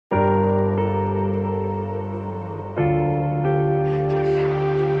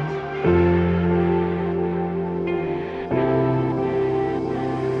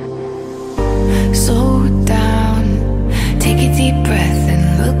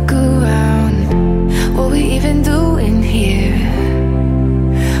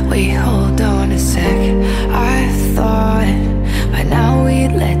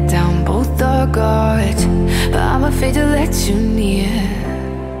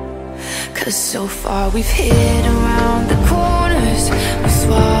so far. We've hit around the corners, we've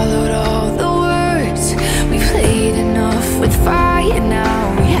swallowed all the words. We've played enough with fire,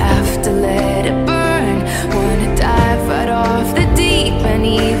 now we have to let it burn. Wanna dive right off the deep end,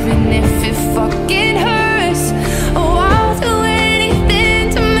 even if it fucking hurts. Oh, I'll do anything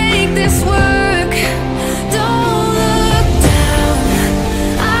to make this work. Don't look down,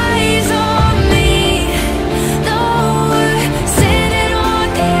 eyes on me. Though we're standing on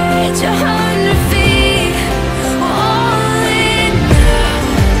the edge 100 feet, we're all in now,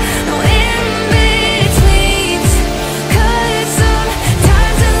 no in-betweens. 'Cause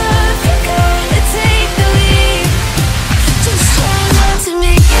sometimes in love you gotta take the lead. Just hold on to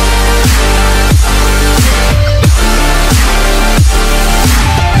me.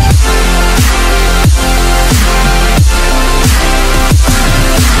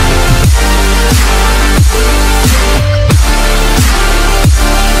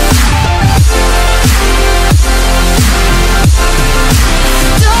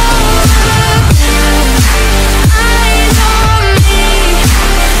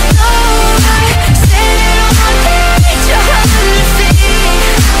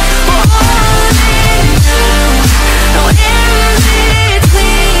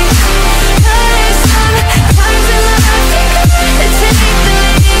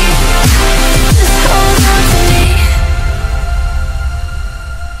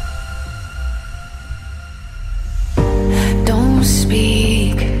 Don't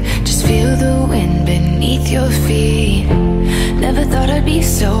speak, just feel the wind beneath your feet. Never thought I'd be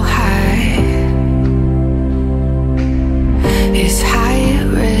so high. It's high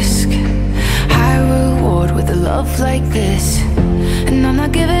risk, high reward with a love like this. And I'm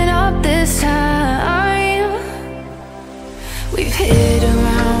not giving